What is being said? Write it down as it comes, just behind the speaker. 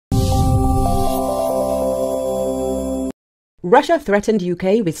Russia threatened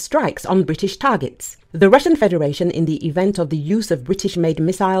UK with strikes on British targets. The Russian Federation, in the event of the use of British-made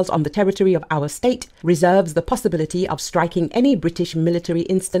missiles on the territory of our state, reserves the possibility of striking any British military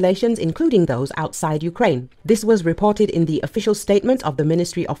installations, including those outside Ukraine. This was reported in the official statement of the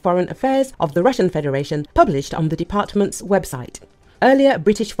Ministry of Foreign Affairs of the Russian Federation, published on the department's website. Earlier,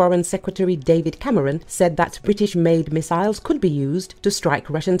 British Foreign Secretary David Cameron said that British-made missiles could be used to strike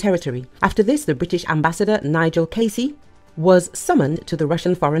Russian territory. After this, the British Ambassador Nigel Casey was summoned to the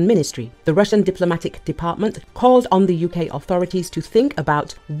Russian Foreign Ministry. The Russian diplomatic department called on the UK authorities to think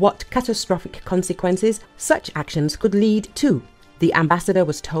about what catastrophic consequences such actions could lead to. The ambassador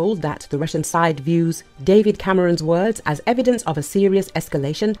was told that the Russian side views David Cameron's words as evidence of a serious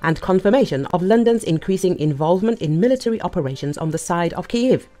escalation and confirmation of London's increasing involvement in military operations on the side of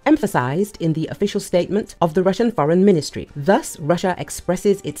Kiev, emphasized in the official statement of the Russian Foreign Ministry. Thus, Russia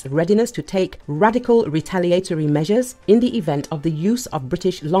expresses its readiness to take radical retaliatory measures in the event of the use of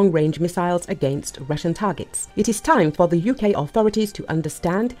British long-range missiles against Russian targets. It is time for the UK authorities to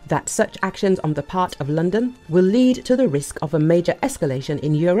understand that such actions on the part of London will lead to the risk of a major escalation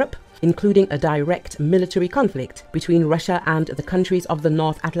in Europe, including a direct military conflict between Russia and the countries of the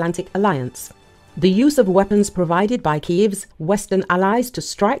North Atlantic Alliance. The use of weapons provided by Kyiv's Western allies to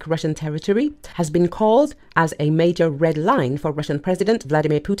strike Russian territory has been called as a major red line for Russian President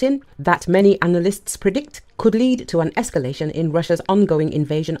Vladimir Putin that many analysts predict could lead to an escalation in Russia's ongoing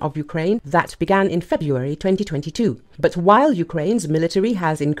invasion of Ukraine that began in February 2022. But while Ukraine's military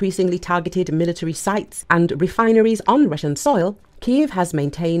has increasingly targeted military sites and refineries on Russian soil, Kiev has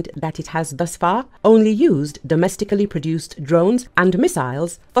maintained that it has thus far only used domestically produced drones and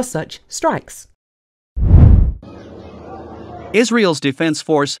missiles for such strikes. Israel's Defense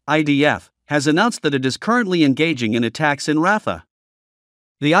Force, IDF, has announced that it is currently engaging in attacks in Rafah.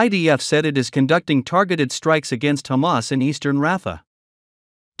 The IDF said it is conducting targeted strikes against Hamas in eastern Rafah.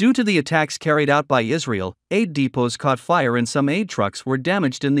 Due to the attacks carried out by Israel, aid depots caught fire and some aid trucks were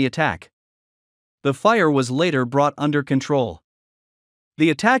damaged in the attack. The fire was later brought under control. The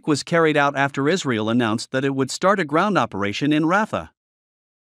attack was carried out after Israel announced that it would start a ground operation in Rafah.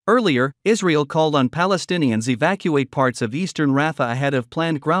 Earlier, Israel called on Palestinians to evacuate parts of eastern Rafah ahead of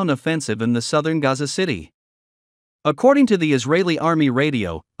planned ground offensive in the southern Gaza City. According to the Israeli Army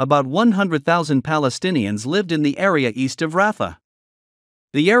radio, about 100,000 Palestinians lived in the area east of Rafah.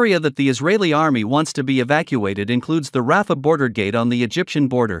 The area that the Israeli army wants to be evacuated includes the Rafah border gate on the Egyptian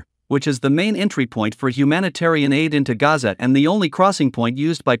border, which is the main entry point for humanitarian aid into Gaza and the only crossing point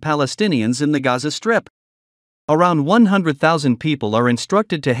used by Palestinians in the Gaza Strip. Around 100,000 people are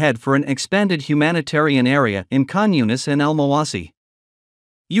instructed to head for an expanded humanitarian area in Khan Yunis and Al Mawasi.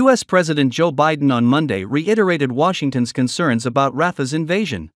 U.S. President Joe Biden on Monday reiterated Washington's concerns about Rafah's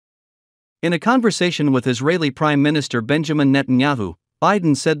invasion. In a conversation with Israeli Prime Minister Benjamin Netanyahu,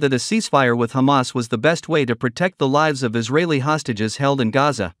 Biden said that a ceasefire with Hamas was the best way to protect the lives of Israeli hostages held in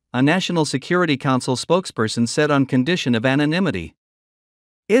Gaza, a National Security Council spokesperson said on condition of anonymity.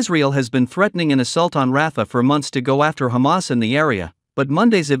 Israel has been threatening an assault on Rafah for months to go after Hamas in the area, but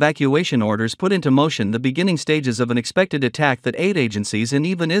Monday's evacuation orders put into motion the beginning stages of an expected attack that aid agencies and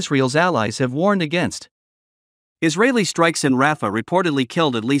even Israel's allies have warned against. Israeli strikes in Rafah reportedly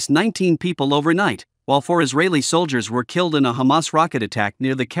killed at least 19 people overnight, while 4 Israeli soldiers were killed in a Hamas rocket attack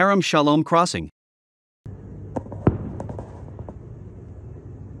near the Kerem Shalom crossing.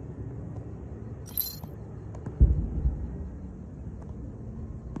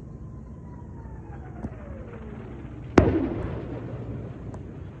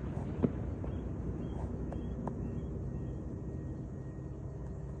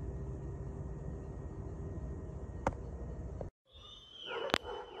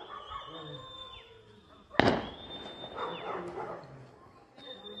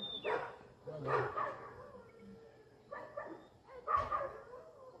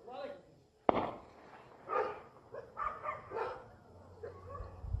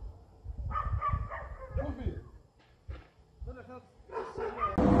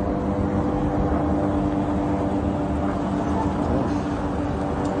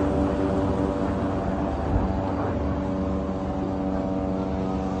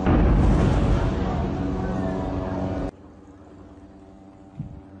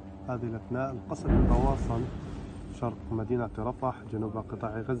 هذه الأثناء القصف يتواصل شرق مدينة رفح جنوب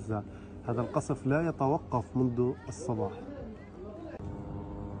قطاع غزة. هذا القصف لا يتوقف منذ الصباح.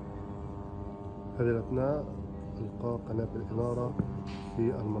 هذه الأثناء إلقاء قنابل إنارة في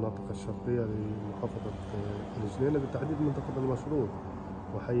المناطق الشرقية لمحافظة الجنينة، بالتحديد منطقة المشروط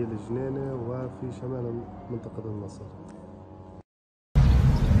وحي الجنينة وفي شمال منطقة النصر.